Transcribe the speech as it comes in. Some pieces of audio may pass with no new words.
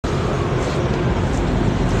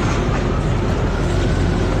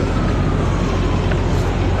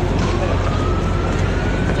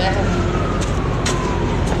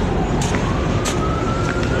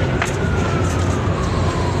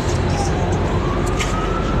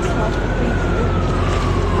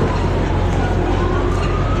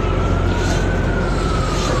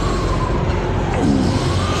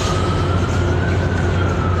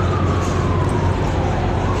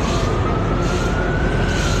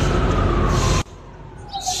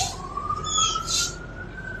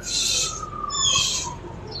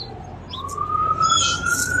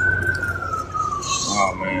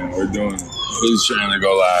Who's trying to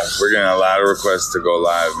go live? We're getting a lot of requests to go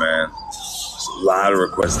live, man. A lot of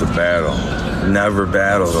requests to battle. Never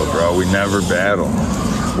battle, though, bro. We never battle.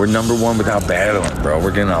 We're number one without battling, bro.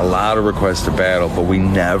 We're getting a lot of requests to battle, but we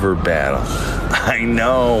never battle. I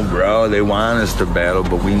know, bro. They want us to battle,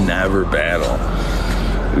 but we never battle.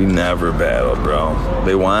 We never battle, bro.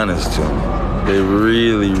 They want us to. They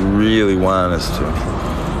really, really want us to.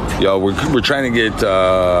 Yo, we're trying to get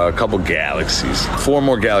a couple galaxies. 4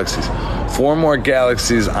 more galaxies. 4 more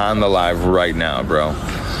galaxies on the live right now, bro.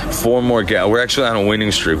 4 more We're actually on a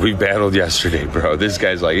winning streak. We battled yesterday, bro. This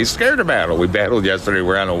guy's like, he's scared to battle. We battled yesterday.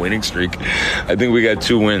 We're on a winning streak. I think we got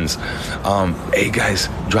 2 wins. Hey, guys,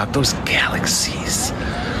 drop those galaxies.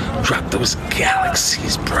 Drop those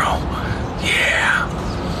galaxies, bro. Yeah.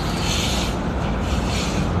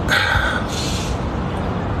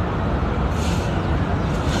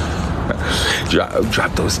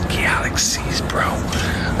 Drop those galaxies, bro.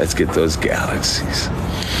 Let's get those galaxies.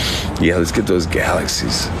 Yeah, let's get those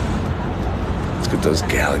galaxies. Let's get those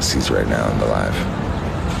galaxies right now on the live.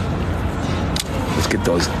 Let's get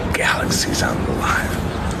those galaxies on the live.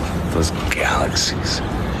 Those galaxies.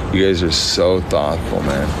 You guys are so thoughtful,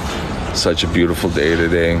 man. Such a beautiful day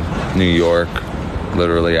today. New York,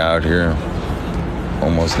 literally out here.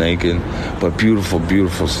 Almost naked. But beautiful,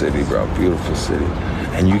 beautiful city, bro. Beautiful city.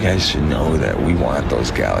 And you guys should know that we want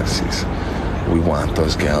those galaxies. We want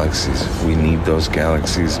those galaxies. We need those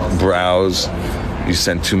galaxies. Browse. You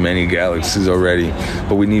sent too many galaxies already.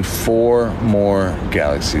 But we need 4 more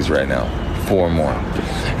galaxies right now. 4 more.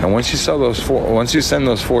 And once you send those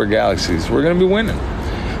 4 galaxies, we're going to be winning.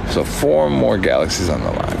 So 4 more galaxies on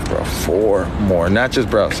the live, bro. 4 more. Not just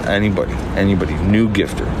browse. Anybody. New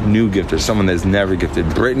gifter. Someone that's never gifted.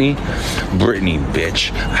 Britney,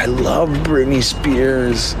 bitch. I love Britney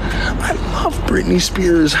Spears.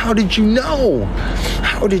 How did you know?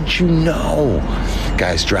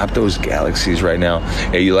 Guys, drop those galaxies right now.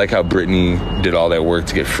 Hey, you like how Britney did all that work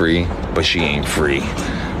to get free, but she ain't free,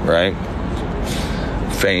 right?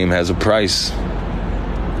 Fame has a price.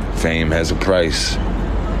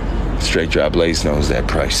 StraightDropLace knows that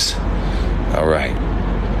price. All right.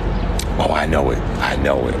 Oh, I know it.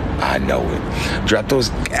 Drop those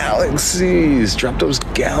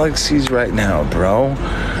galaxies right now, bro.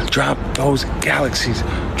 Drop those galaxies.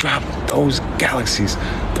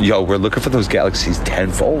 Yo, we're looking for those galaxies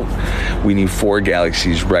tenfold. We need 4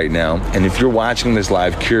 galaxies right now. And if you're watching this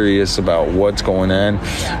live curious about what's going on,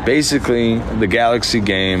 basically the galaxy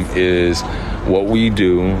game is what we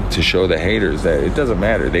do to show the haters that it doesn't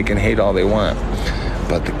matter. They can hate all they want.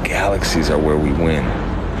 But the galaxies are where we win.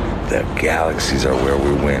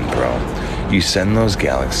 Bro. You send those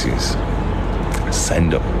galaxies.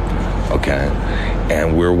 Send them. Okay?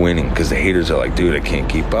 And we're winning because the haters are like, dude, I can't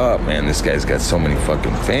keep up, man. This guy's got so many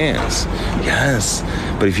fucking fans. Yes.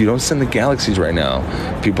 But if you don't send the galaxies right now,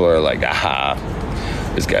 people are like, aha,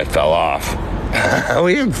 this guy fell off.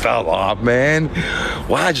 We didn't fell off, man.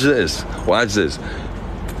 Watch this.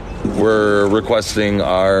 We're requesting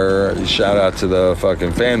our shout out to the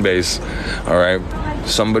fucking fan base. All right.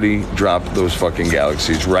 Somebody drop those fucking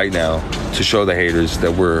galaxies right now to show the haters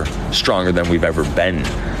that we're stronger than we've ever been.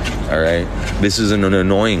 All right. This is an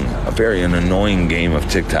annoying game of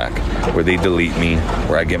TikTok where they delete me,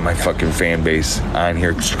 where I get my fucking fan base on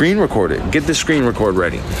here. Screen record it. Get the screen record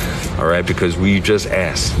ready. All right. Because we just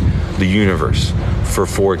asked the universe for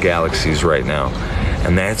 4 galaxies right now.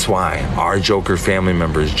 And that's why our Joker family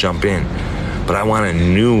members jump in. But I want a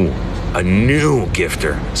new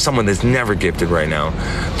gifter, someone that's never gifted right now,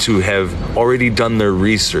 to have already done their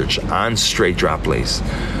research on StraightDropLace,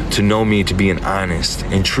 to know me to be an honest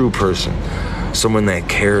and true person, someone that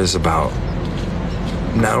cares about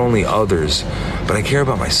not only others, but I care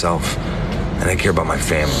about myself and I care about my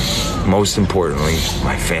family. Most importantly,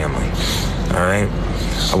 my family. All right?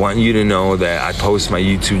 I want you to know that I post my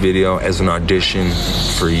YouTube video as an audition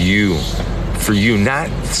for you. For you, not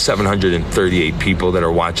 738 people that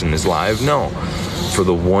are watching this live. No, for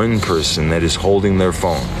the one person that is holding their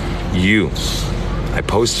phone. You. I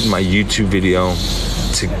posted my YouTube video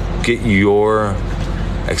to get your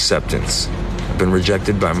acceptance. I've been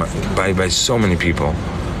rejected by so many people.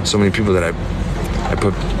 So many people that I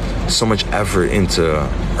put so much effort into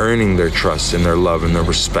earning their trust and their love and their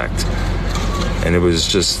respect. And it was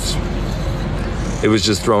just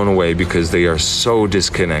thrown away because they are so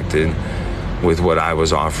disconnected with what I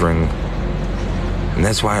was offering. And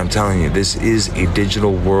that's why I'm telling you, this is a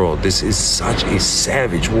digital world. This is such a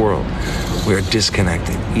savage world. We are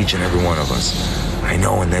disconnected, each and every one of us. I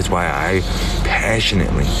know, and that's why I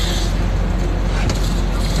passionately,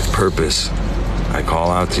 with purpose, I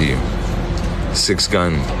call out to you. 6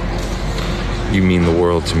 Gun, You mean the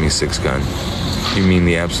world to me, Six Gun. You mean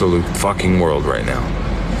the absolute fucking world right now.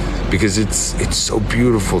 Because it's so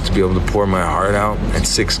beautiful to be able to pour my heart out, and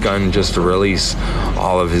Six Gun just to release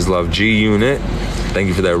all of his love. G-Unit, thank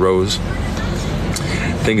you for that rose.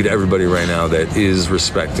 Thank you to everybody right now that is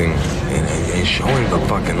respecting and showing the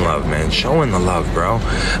fucking love, man. Showing the love, bro.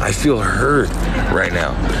 I feel hurt right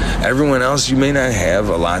now. Everyone else, you may not have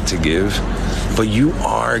a lot to give, but you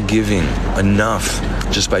are giving enough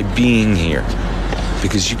just by being here.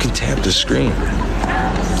 Because you can tap the screen.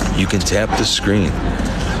 You can tap the screen.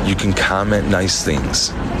 You can comment nice things.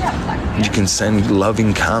 You can send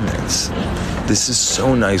loving comments. This is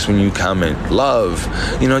so nice when you comment love.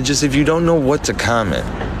 You know, just if you don't know what to comment.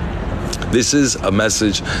 This is a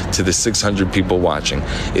message to the 600 people watching.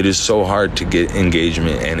 It is so hard to get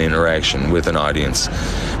engagement and interaction with an audience.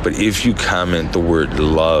 But if you comment the word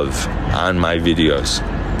love on my videos,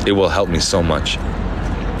 it will help me so much.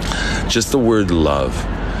 Just the word love.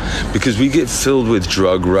 Because we get filled with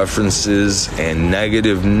drug references and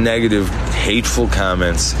negative, hateful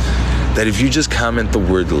comments that if you just comment the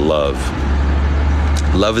word love,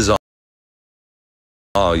 love is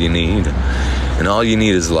all you need. And all you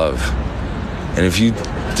need is love. And if you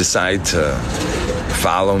decide to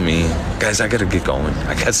follow me, guys, I gotta get going.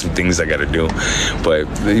 I got some things I gotta do. But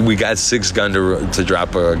we got Six Gun to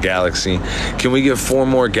drop a galaxy. Can we get 4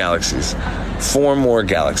 more galaxies? 4 more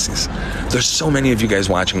galaxies. There's so many of you guys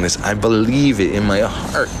watching this. I believe it in my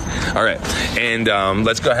heart. All right, and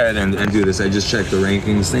let's go ahead and do this. I just checked the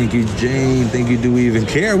rankings. Thank you, Jane. Thank you, Do We Even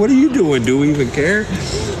Care? What are you doing? Do We Even Care?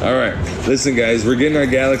 All right, listen, guys, we're getting our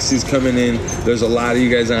galaxies coming in. There's a lot of you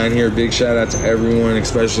guys on here. Big shout out to everyone,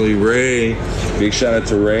 especially Ray. Big shout out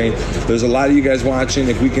to Ray. There's a lot of you guys watching.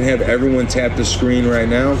 If we can have everyone tap the screen right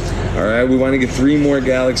now. All right, we want to get 3 more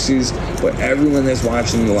galaxies, but everyone that's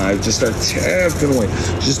watching the live, just start tapping away.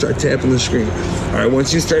 Just start tapping the screen. All right,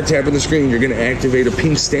 once you start tapping the screen, you're going to activate a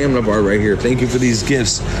pink stamina bar right here. Thank you for these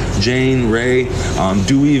gifts, Jane, Ray.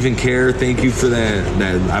 Do We Even Care? Thank you for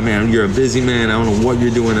that. I mean, you're a busy man. I don't know what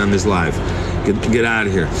you're doing on this live. Get out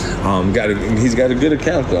of here. He's got a good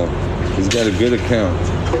account though. He's got a good account.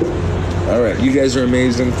 All right, you guys are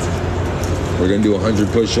amazing. We're gonna do 100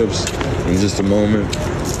 push-ups in just a moment.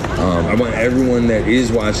 I want everyone that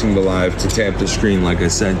is watching the live to tap the screen. Like I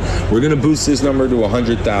said, we're gonna boost this number to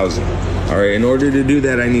 100,000. All right, in order to do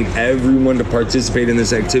that, I need everyone to participate in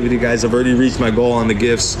this activity, guys. I've already reached my goal on the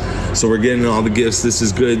gifts, so we're getting all the gifts. This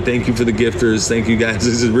is good. Thank you for the gifters. Thank you, guys.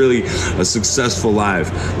 This is really a successful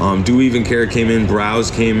live. Do We Even Care came in.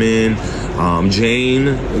 Browse came in.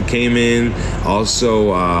 Jane came in.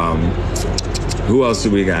 Also, who else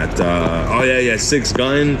do we got? Oh, yeah, Six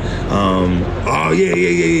Gun. Oh,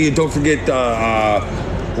 yeah. Don't forget,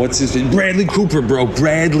 what's his name? Bradley Cooper, bro.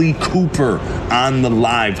 Bradley Cooper on the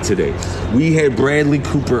live today. We had Bradley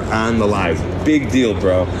Cooper on the live. Big deal,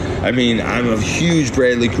 bro. I mean, I'm a huge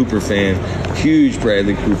Bradley Cooper fan. Huge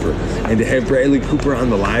Bradley Cooper. And to have Bradley Cooper on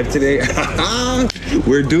the live today,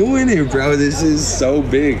 we're doing it, bro. This is so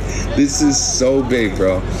big. This is so big,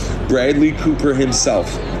 bro. Bradley Cooper himself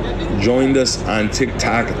joined us on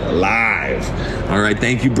TikTok live. All right,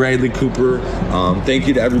 thank you, Bradley Cooper. Thank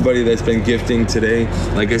you to everybody that's been gifting today.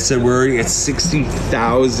 Like I said, we're already at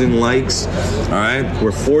 60,000 likes. All right,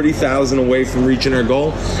 we're 40,000 away from reaching our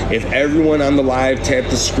goal. If everyone on the live tapped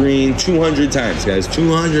the screen 200 times, guys,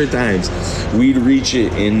 200 times, we'd reach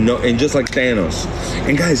it in just like Thanos.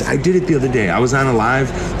 And guys, I did it the other day. I was on a live.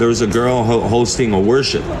 There was a girl hosting a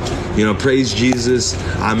worship. You know, praise Jesus,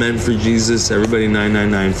 amen for Jesus, everybody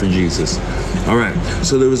 999 for Jesus. All right,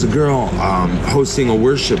 so there was a girl hosting a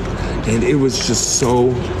worship, and it was just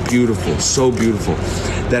so beautiful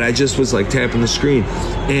that I just was like tapping the screen,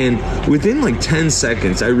 and within like 10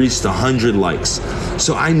 seconds I reached 100 likes.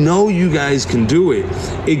 So I know you guys can do it.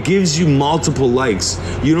 It gives you multiple likes.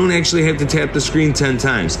 You don't actually have to tap the screen 10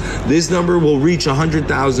 times. This number will reach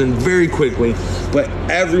 100,000 very quickly, but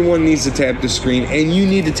everyone needs to tap the screen, and you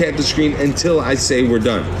need to tap the screen until I say we're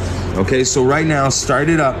done. Okay, so right now, start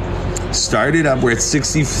it up. We're at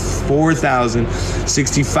 64,000,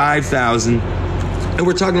 65,000. And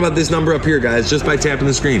we're talking about this number up here, guys, just by tapping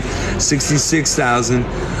the screen. 66,000.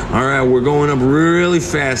 All right, we're going up really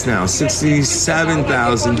fast now.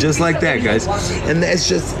 67,000, just like that, guys. And that's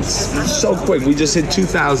just so quick. We just hit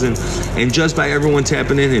 2,000. And just by everyone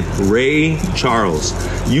tapping in, Ray Charles.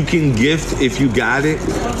 You can gift if you got it.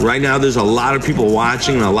 Right now, there's a lot of people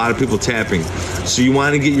watching and a lot of people tapping. So you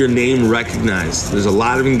want to get your name recognized. There's a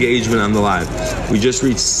lot of engagement on the live. We just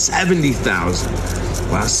reached 70,000.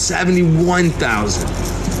 Wow, 71,000.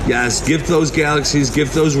 Yes, gift those galaxies,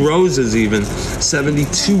 gift those roses even.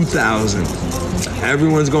 72,000.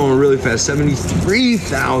 Everyone's going really fast.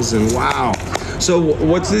 73,000. Wow. So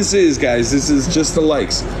what this is, guys, this is just the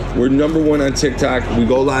likes. We're #1 on TikTok. We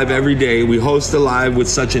go live every day. We host a live with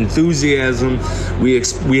such enthusiasm. We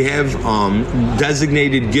have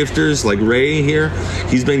designated gifters like Ray here.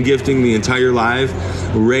 He's been gifting the entire live.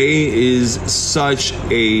 Ray is such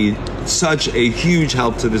a huge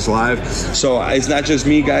help to this live. So it's not just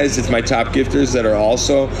me, guys, it's my top gifters that are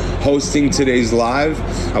also hosting today's live.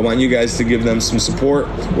 I want you guys to give them some support,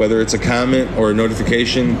 whether it's a comment or a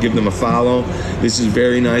notification. Give them a follow. This is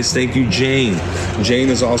very nice. Thank you, Jane. Jane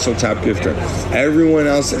is also top gifter. Everyone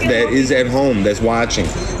else that is at home that's watching,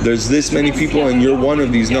 there's this many people and you're one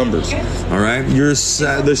of these numbers. All right, there's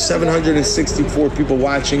 764 people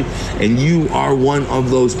watching and you are one of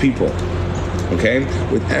those people. Okay,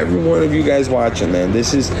 with every one of you guys watching, man,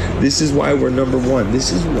 this is why we're #1.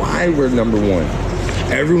 This is why we're #1.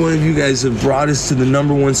 Every one of you guys have brought us to the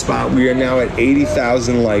 #1 spot. We are now at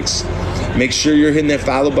 80,000 likes. Make sure you're hitting that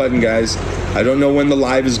follow button, guys. I don't know when the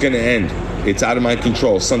live is going to end. It's out of my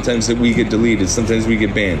control. Sometimes we get deleted. Sometimes we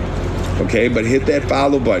get banned. Okay, but hit that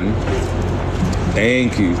follow button.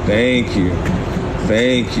 Thank you, thank you,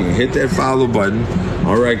 thank you. Hit that follow button.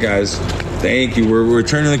 All right, guys. Thank you. We're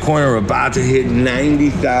turning the corner. We're about to hit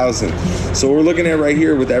 90,000. So we're looking at right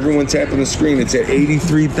here with everyone tapping the screen. It's at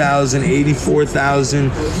 83,000,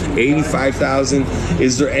 84,000, 85,000.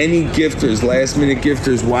 Is there any gifters, last minute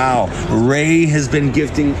gifters? Wow. Ray has been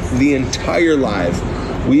gifting the entire live.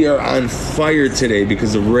 We are on fire today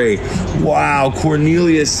because of Ray. Wow,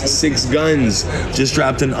 Cornelius 6 Guns just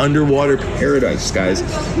dropped an Underwater Paradise, guys.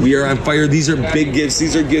 We are on fire. These are big gifts.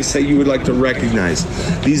 These are gifts that you would like to recognize.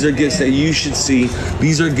 These are gifts that you should see.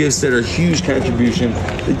 These are gifts that are huge contribution.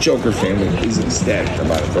 The Joker family is ecstatic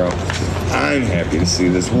about it, bro. I'm happy to see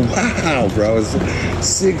this. Wow, bro. It's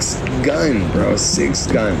 6 Gun, bro. 6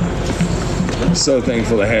 Gun. I'm so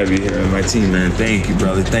thankful to have you here on my team, man. Thank you,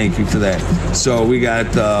 brother. Thank you for that. So we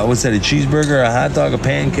got, what's that, a cheeseburger, a hot dog, a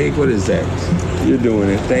pancake? What is that? You're doing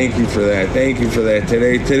it. Thank you for that. Thank you for that.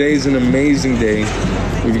 Today's an amazing day.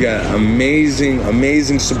 We've got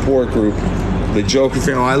amazing support group. The Joker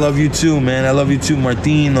family. Oh, I love you too, man. I love you too,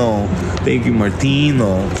 Martino. Thank you,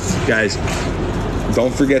 Martino. Guys,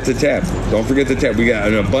 don't forget to tap. Don't forget to tap. We got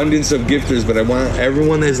an abundance of gifters, but I want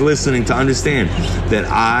everyone that's listening to understand that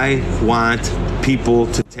I want people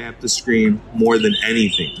to tap the screen more than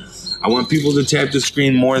anything. I want people to tap the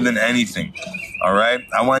screen more than anything. All right?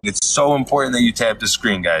 It's so important that you tap the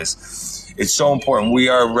screen, guys. It's so important. We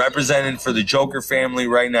are represented for the Joker family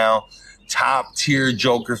right now. Top tier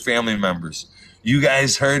Joker family members. You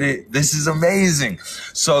guys heard it. This is amazing.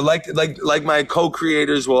 So like my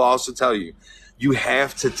co-creators will also tell you, you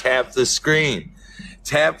have to tap the screen.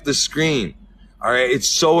 Tap the screen. All right. It's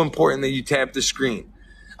so important that you tap the screen.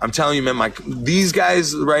 I'm telling you, man, these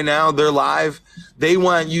guys right now, they're live. They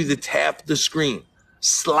want you to tap the screen.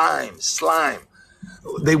 Slime.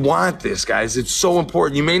 They want this, guys. It's so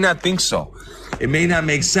important. You may not think so. It may not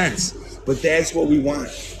make sense, but that's what we want.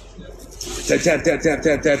 Tap, tap, tap, tap,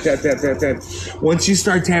 tap, tap, tap, tap, tap, tap. Once you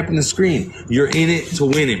start tapping the screen, you're in it to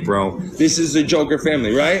win it, bro. This is the Joker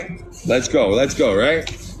family, right? Let's go, right?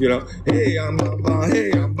 You know, hey, I'm Baba,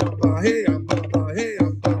 hey, I'm Baba, hey, I'm Baba, hey,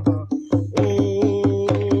 I'm Baba. Oh,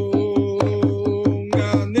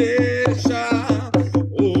 Ganesha,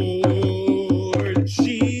 oh,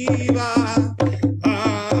 Shiva,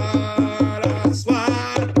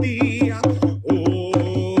 Saraswati, oh,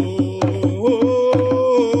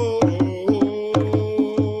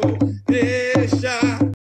 Desha,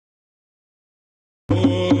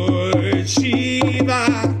 oh, Shiva.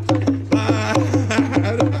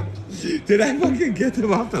 Did I fucking get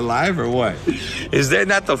them off the live or what? Is that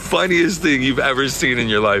not the funniest thing you've ever seen in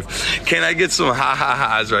your life? Can I get some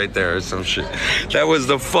ha-ha-ha's right there or some shit? That was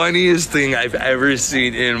the funniest thing I've ever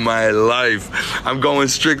seen in my life. I'm going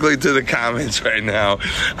strictly to the comments right now.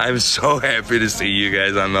 I'm so happy to see you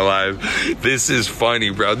guys on the live. This is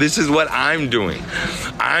funny, bro. This is what I'm doing.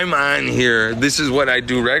 I'm on here. This is what I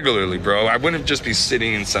do regularly, bro. I wouldn't just be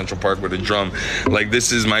sitting in Central Park with a drum. Like,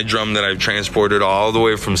 this is my drum that I've transported all the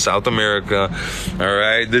way from South America America. All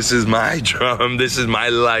right, this is my drum. This is my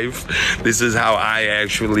life. This is how I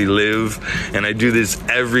actually live, and I do this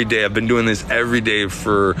every day. I've been doing this every day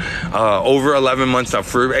for over 11 months now.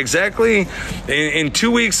 For exactly in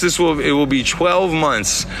 2 weeks, it will be 12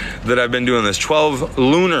 months that I've been doing this. 12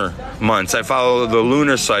 lunar months. I follow the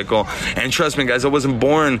lunar cycle, and trust me, guys, I wasn't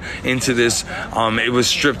born into this. It was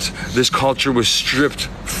stripped. This culture was stripped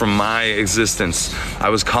from my existence. I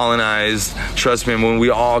was colonized. Trust me, when we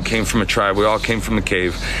all came from a tribe, we all came from a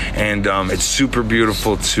cave, and it's super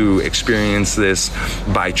beautiful to experience this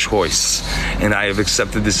by choice. And I have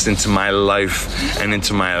accepted this into my life and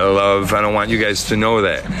into my love. I don't want you guys to know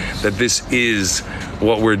that this is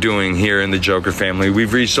what we're doing here in the Joker family.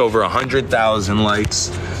 We've reached over 100,000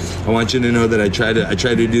 likes. I want you to know that I try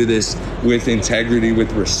to do this with integrity,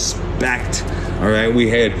 with respect. All right, we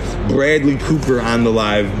had Bradley Cooper on the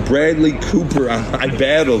live. Bradley Cooper, I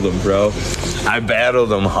battled him, bro. I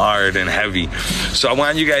battled him hard and heavy. So I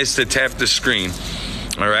want you guys to tap the screen,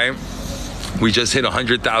 all right? We just hit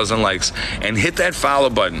 100,000 likes, and hit that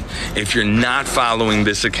follow button if you're not following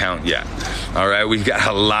this account yet. All right, we've got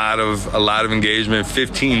a lot of engagement,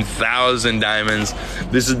 15,000 diamonds.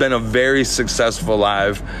 This has been a very successful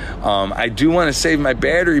live. I do want to save my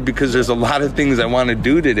battery because there's a lot of things I want to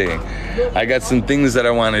do today. I got some things that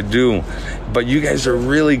I want to do, but you guys are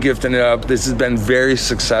really gifting it up. This has been very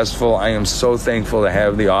successful. I am so thankful to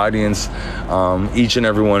have the audience, each and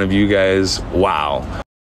every one of you guys. Wow.